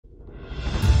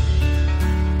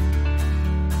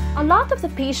A lot of the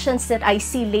patients that I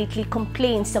see lately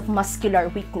complains of muscular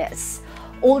weakness.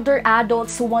 Older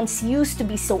adults who once used to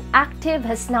be so active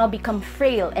has now become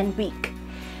frail and weak.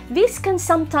 This can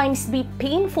sometimes be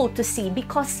painful to see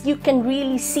because you can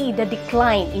really see the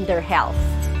decline in their health.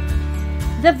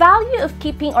 The value of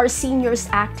keeping our seniors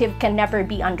active can never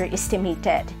be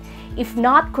underestimated. If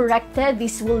not corrected,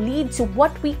 this will lead to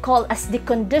what we call as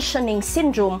deconditioning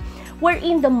syndrome,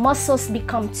 wherein the muscles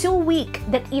become too weak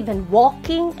that even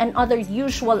walking and other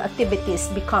usual activities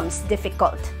becomes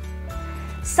difficult.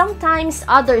 Sometimes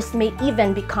others may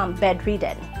even become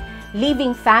bedridden,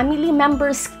 leaving family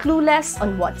members clueless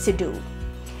on what to do.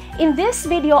 In this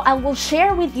video, I will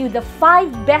share with you the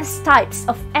 5 best types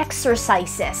of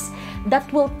exercises that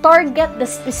will target the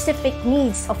specific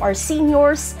needs of our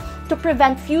seniors to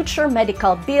prevent future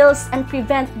medical bills and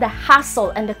prevent the hassle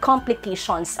and the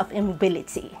complications of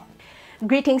immobility.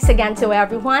 Greetings again to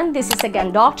everyone. This is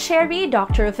again Doc Cherry,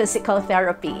 Doctor of Physical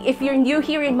Therapy. If you're new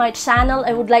here in my channel,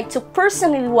 I would like to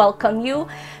personally welcome you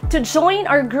to join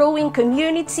our growing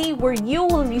community where you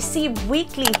will receive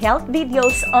weekly health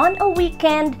videos on a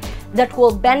weekend that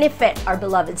will benefit our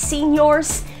beloved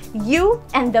seniors, you,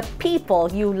 and the people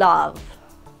you love.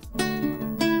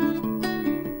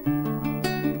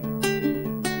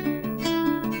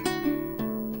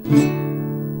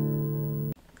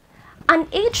 An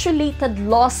age-related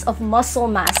loss of muscle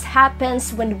mass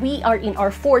happens when we are in our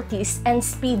 40s and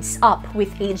speeds up with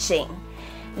aging.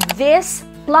 This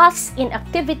plus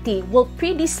inactivity will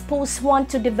predispose one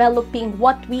to developing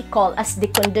what we call as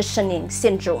deconditioning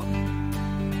syndrome.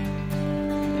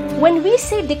 When we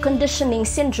say deconditioning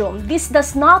syndrome, this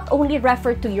does not only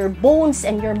refer to your bones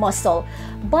and your muscle,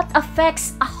 but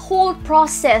affects a whole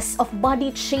process of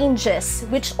body changes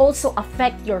which also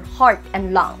affect your heart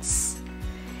and lungs.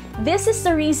 This is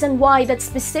the reason why that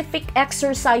specific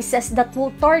exercises that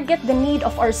will target the need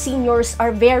of our seniors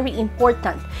are very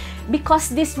important, because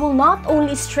this will not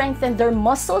only strengthen their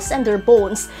muscles and their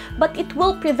bones, but it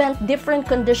will prevent different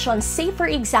conditions, say for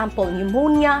example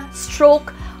pneumonia,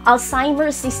 stroke,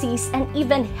 Alzheimer's disease, and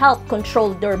even help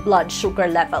control their blood sugar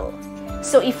level.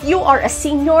 So if you are a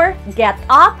senior, get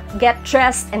up, get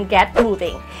dressed, and get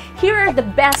moving. Here are the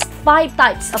best 5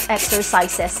 types of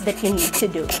exercises that you need to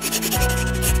do.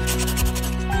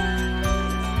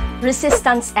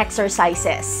 Resistance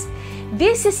exercises.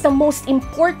 This is the most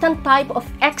important type of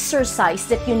exercise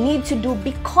that you need to do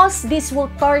because this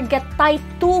will target type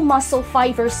 2 muscle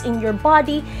fibers in your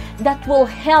body that will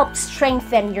help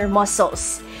strengthen your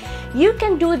muscles. You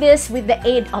can do this with the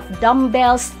aid of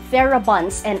dumbbells,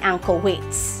 TheraBands, and ankle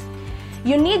weights.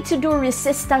 You need to do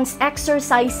resistance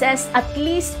exercises at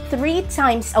least 3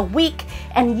 times a week,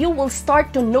 and you will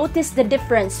start to notice the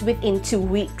difference within 2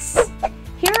 weeks.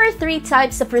 Here are 3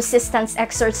 types of resistance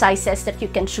exercises that you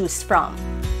can choose from.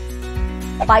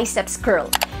 Biceps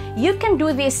curl. You can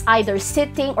do this either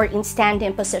sitting or in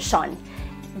standing position.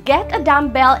 Get a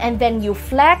dumbbell and then you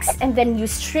flex and then you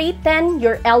straighten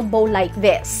your elbow like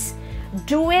this.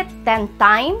 Do it 10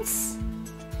 times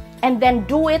and then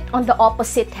do it on the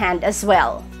opposite hand as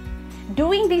well.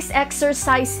 Doing this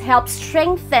exercise helps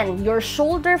strengthen your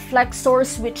shoulder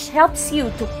flexors, which helps you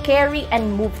to carry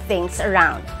and move things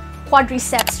around.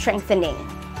 Quadriceps strengthening.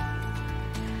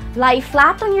 Lie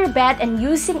flat on your bed and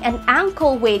using an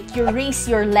ankle weight, you raise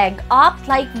your leg up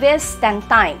like this 10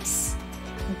 times.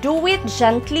 Do it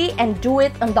gently and do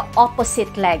it on the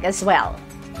opposite leg as well.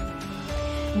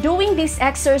 Doing this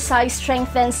exercise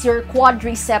strengthens your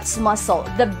quadriceps muscle,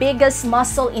 the biggest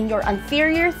muscle in your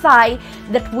anterior thigh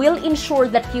that will ensure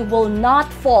that you will not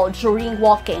fall during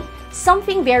walking,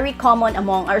 something very common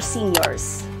among our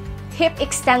seniors. Hip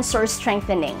extensor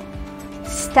strengthening.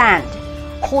 Stand.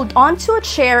 Hold on to a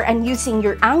chair and using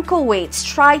your ankle weights,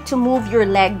 try to move your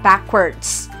leg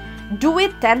backwards. Do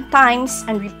it 10 times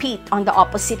and repeat on the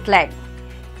opposite leg.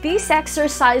 This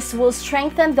exercise will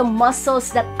strengthen the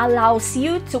muscles that allows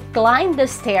you to climb the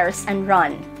stairs and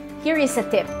run. Here is a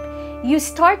tip. You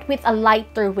start with a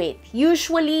lighter weight.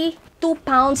 Usually 2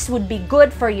 pounds would be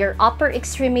good for your upper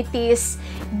extremities,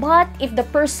 but if the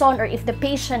person or if the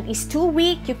patient is too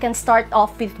weak, you can start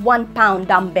off with 1 pound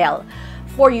dumbbell.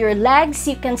 For your legs,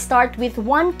 you can start with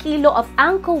 1 kilo of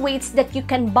ankle weights that you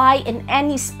can buy in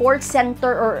any sports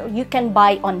center or you can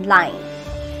buy online.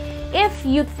 If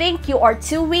you think you are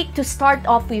too weak to start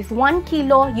off with 1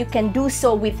 kilo, you can do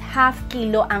so with half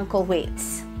kilo ankle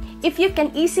weights. If you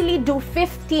can easily do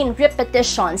 15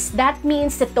 repetitions, that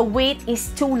means that the weight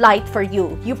is too light for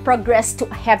you. You progress to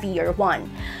a heavier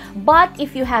one. But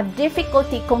if you have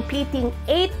difficulty completing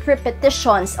 8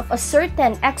 repetitions of a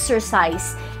certain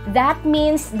exercise, that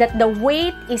means that the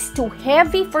weight is too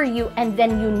heavy for you and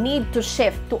then you need to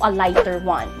shift to a lighter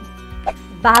one.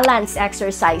 Balance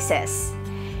exercises.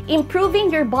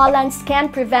 Improving your balance can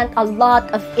prevent a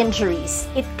lot of injuries.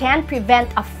 It can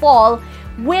prevent a fall,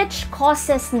 which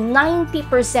causes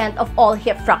 90% of all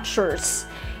hip fractures.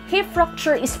 Hip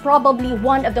fracture is probably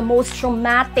one of the most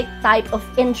traumatic type of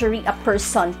injury a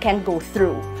person can go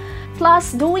through.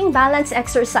 Plus, doing balance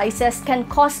exercises can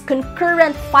cause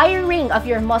concurrent firing of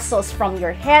your muscles from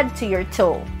your head to your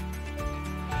toe.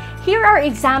 Here are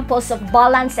examples of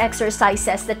balance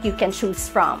exercises that you can choose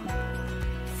from.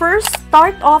 First,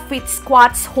 start off with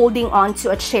squats holding on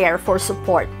to a chair for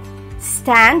support.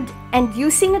 Stand and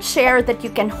using a chair that you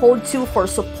can hold to for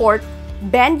support,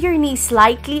 bend your knees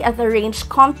slightly at a range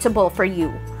comfortable for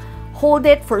you. Hold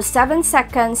it for 7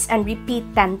 seconds and repeat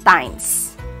 10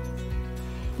 times.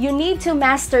 You need to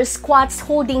master squats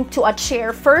holding to a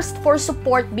chair first for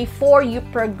support before you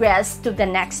progress to the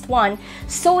next one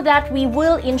so that we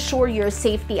will ensure your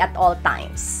safety at all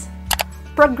times.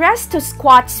 Progress to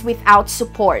squats without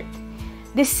support.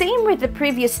 The same with the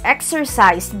previous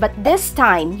exercise, but this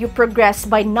time you progress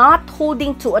by not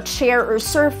holding to a chair or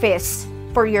surface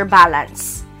for your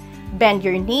balance. Bend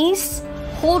your knees,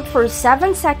 hold for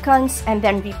 7 seconds, and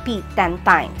then repeat 10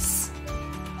 times.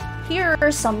 Here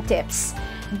are some tips.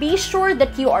 Be sure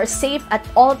that you are safe at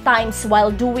all times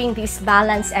while doing these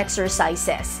balance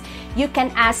exercises. You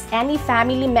can ask any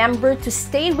family member to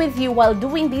stay with you while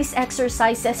doing these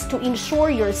exercises to ensure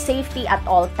your safety at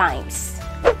all times.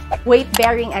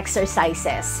 Weight-bearing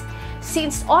exercises.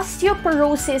 Since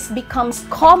osteoporosis becomes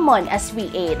common as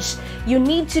we age, you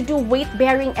need to do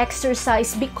weight-bearing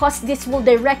exercise because this will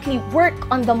directly work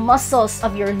on the muscles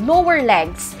of your lower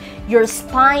legs, your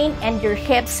spine, and your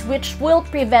hips, which will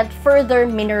prevent further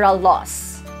mineral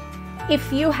loss.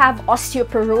 If you have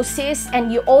osteoporosis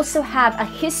and you also have a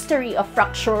history of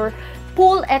fracture,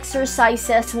 pool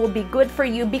exercises will be good for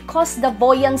you because the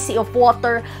buoyancy of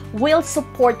water will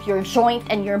support your joint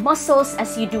and your muscles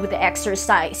as you do the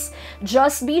exercise.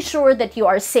 Just be sure that you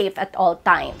are safe at all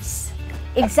times.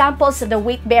 Examples of the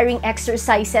weight-bearing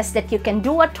exercises that you can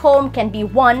do at home can be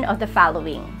one of the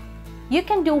following. You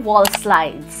can do wall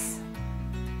slides.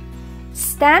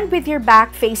 Stand with your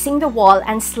back facing the wall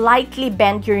and slightly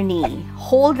bend your knee.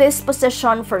 Hold this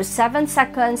position for 7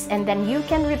 seconds and then you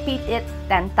can repeat it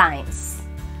 10 times.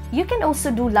 You can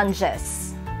also do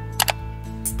lunges.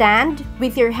 Stand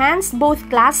with your hands both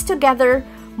clasped together.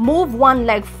 Move one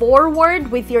leg forward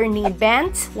with your knee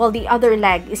bent while the other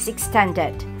leg is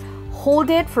extended. Hold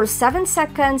it for 7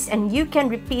 seconds and you can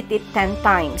repeat it 10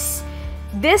 times.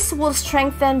 This will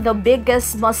strengthen the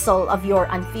biggest muscle of your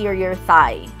anterior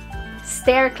thigh.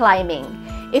 Stair climbing.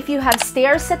 If you have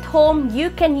stairs at home, you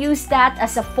can use that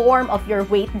as a form of your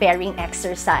weight-bearing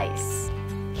exercise.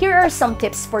 Here are some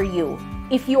tips for you.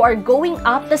 If you are going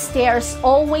up the stairs,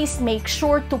 always make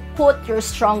sure to put your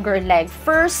stronger leg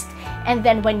first, and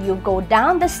then when you go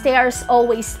down the stairs,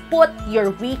 always put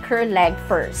your weaker leg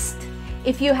first.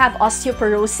 If you have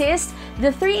osteoporosis,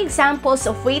 the 3 examples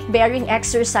of weight-bearing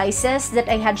exercises that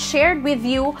I had shared with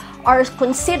you are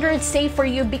considered safe for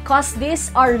you because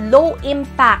these are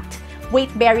low-impact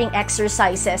weight-bearing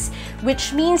exercises,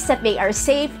 which means that they are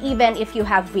safe even if you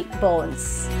have weak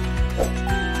bones.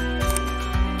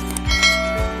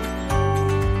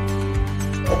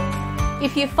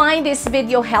 If you find this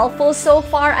video helpful so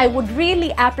far, I would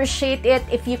really appreciate it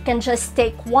if you can just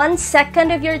take 1 second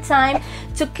of your time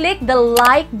to click the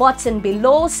like button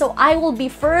below so I will be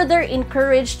further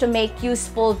encouraged to make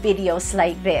useful videos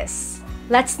like this.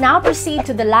 Let's now proceed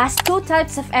to the last 2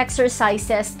 types of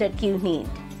exercises that you need.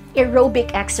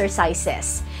 Aerobic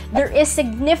exercises. There is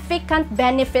significant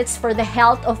benefits for the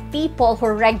health of people who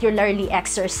regularly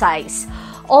exercise.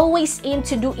 Always aim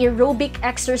to do aerobic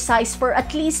exercise for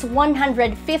at least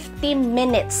 150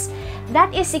 minutes.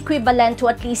 That is equivalent to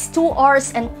at least 2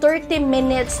 hours and 30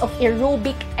 minutes of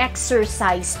aerobic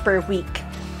exercise per week.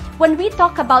 When we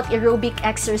talk about aerobic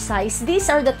exercise, these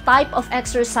are the type of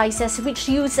exercises which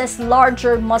uses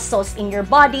larger muscles in your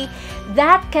body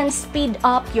that can speed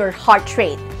up your heart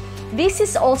rate. This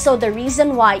is also the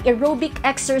reason why aerobic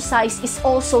exercise is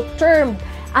also termed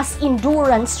as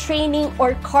endurance training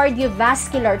or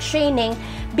cardiovascular training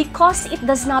because it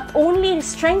does not only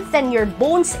strengthen your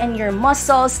bones and your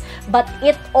muscles, but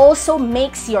it also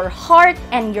makes your heart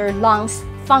and your lungs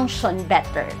function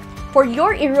better. For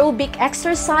your aerobic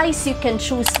exercise, you can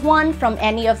choose one from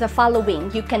any of the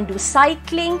following. You can do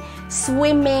cycling,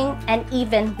 swimming, and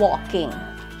even walking.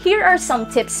 Here are some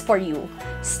tips for you.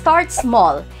 Start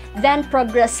small, then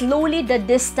progress slowly the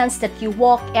distance that you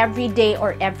walk every day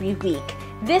or every week.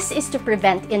 This is to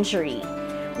prevent injury.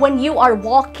 When you are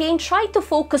walking, try to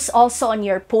focus also on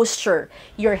your posture.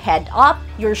 Your head up,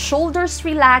 your shoulders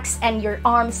relaxed, and your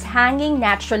arms hanging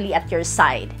naturally at your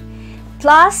side.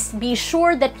 Plus, be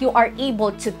sure that you are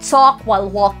able to talk while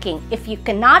walking. If you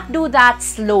cannot do that,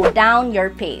 slow down your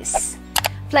pace.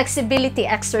 Flexibility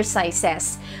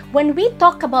exercises. When we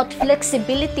talk about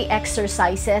flexibility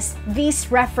exercises, this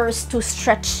refers to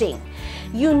stretching.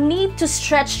 You need to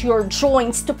stretch your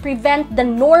joints to prevent the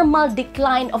normal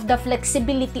decline of the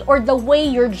flexibility or the way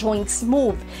your joints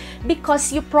move.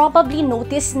 Because you probably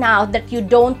notice now that you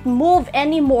don't move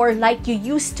anymore like you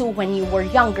used to when you were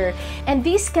younger. And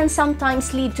this can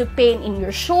sometimes lead to pain in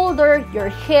your shoulder, your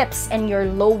hips, and your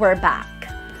lower back.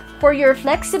 For your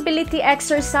flexibility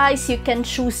exercise, you can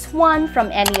choose one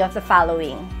from any of the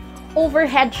following.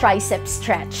 Overhead tricep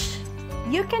stretch.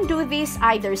 You can do this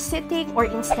either sitting or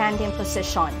in standing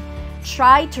position.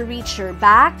 Try to reach your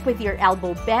back with your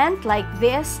elbow bent like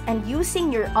this, and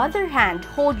using your other hand,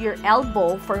 hold your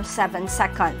elbow for 7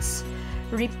 seconds.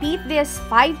 Repeat this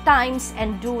 5 times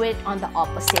and do it on the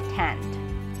opposite hand.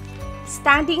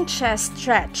 Standing chest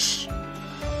stretch.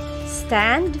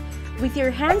 Stand with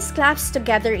your hands clasped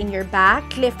together in your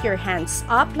back. Lift your hands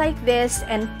up like this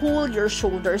and pull your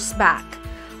shoulders back.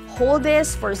 Hold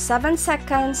this for 7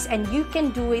 seconds and you can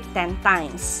do it 10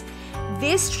 times.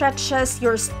 This stretches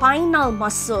your spinal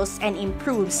muscles and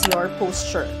improves your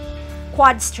posture.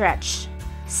 Quad stretch.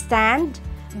 Stand,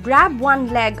 grab one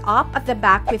leg up at the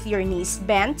back with your knees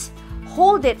bent.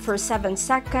 Hold it for 7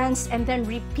 seconds and then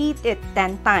repeat it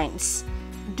 10 times.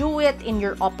 Do it in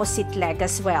your opposite leg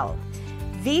as well.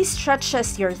 This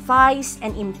stretches your thighs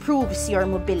and improves your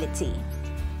mobility.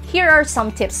 Here are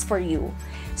some tips for you.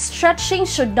 Stretching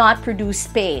should not produce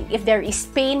pain. If there is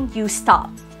pain, you stop.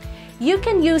 You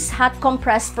can use hot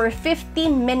compress for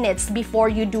 15 minutes before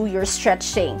you do your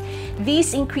stretching.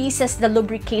 This increases the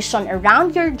lubrication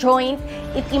around your joint,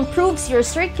 it improves your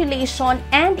circulation,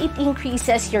 and it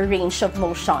increases your range of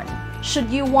motion. Should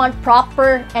you want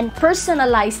proper and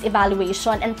personalized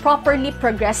evaluation and properly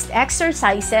progressed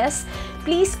exercises,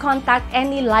 please contact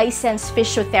any licensed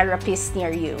physiotherapist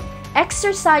near you.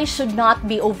 Exercise should not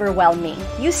be overwhelming.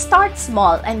 You start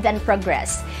small and then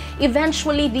progress.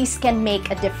 Eventually, these can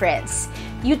make a difference.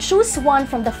 You choose one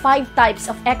from the 5 types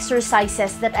of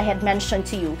exercises that I had mentioned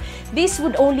to you. This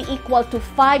would only equal to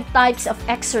 5 types of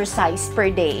exercise per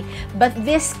day, but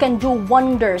this can do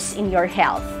wonders in your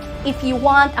health. If you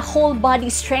want a whole body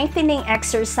strengthening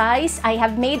exercise, I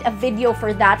have made a video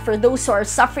for that for those who are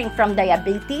suffering from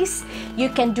diabetes. You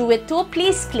can do it too.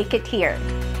 Please click it here.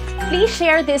 Please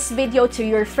share this video to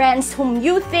your friends whom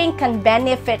you think can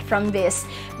benefit from this,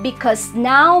 because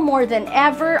now more than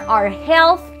ever, our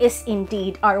health is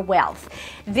indeed our wealth.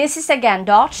 This is again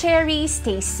Doc Cherry.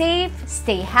 Stay safe,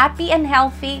 stay happy and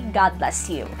healthy. God bless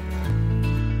you.